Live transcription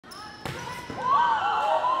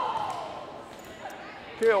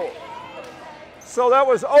Kill. So that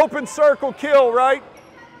was open circle kill, right?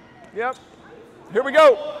 Yep. Here we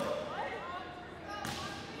go.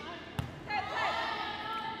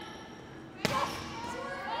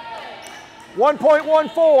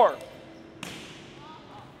 .14.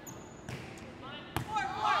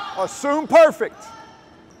 Assume perfect.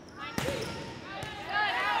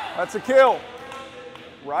 That's a kill.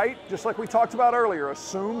 Right? Just like we talked about earlier.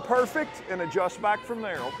 Assume perfect and adjust back from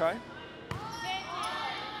there, okay?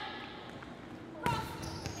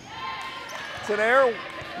 To there,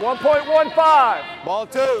 1.15. Ball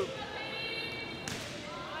 2.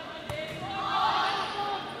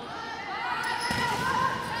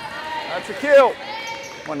 That's a kill.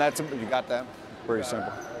 When you got that? Pretty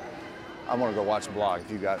simple. I'm gonna go watch the blog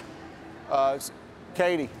if you got it.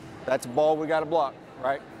 Katie, that's a ball we gotta block,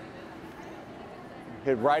 right?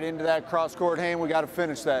 Hit right into that cross court hand, we gotta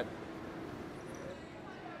finish that.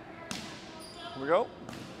 Here we go.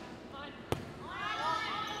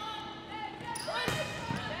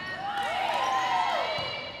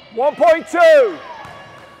 .2.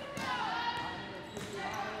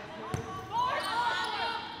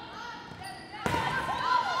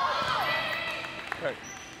 Okay,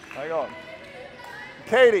 hang on.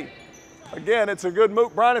 Katie, again, it's a good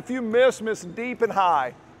move. Brian, if you miss deep and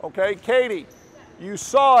high. Okay, Katie, you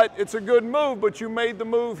saw it, it's a good move, but you made the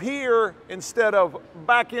move here instead of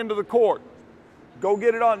back into the court. Go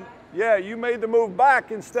get it on, yeah, you made the move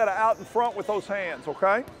back instead of out in front with those hands,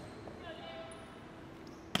 okay?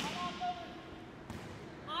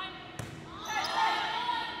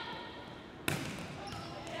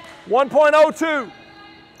 .02.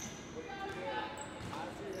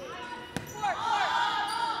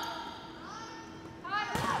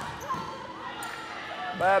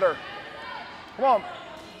 Better. Come on.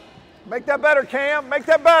 Make that better, Cam. Make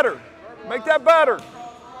that better. Make that better.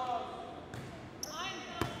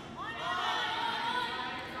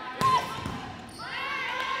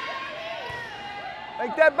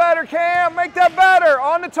 Make that better, Cam. Make that better.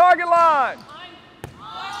 On the target line.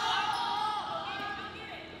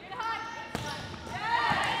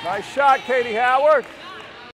 Nice shot, Katie Howard.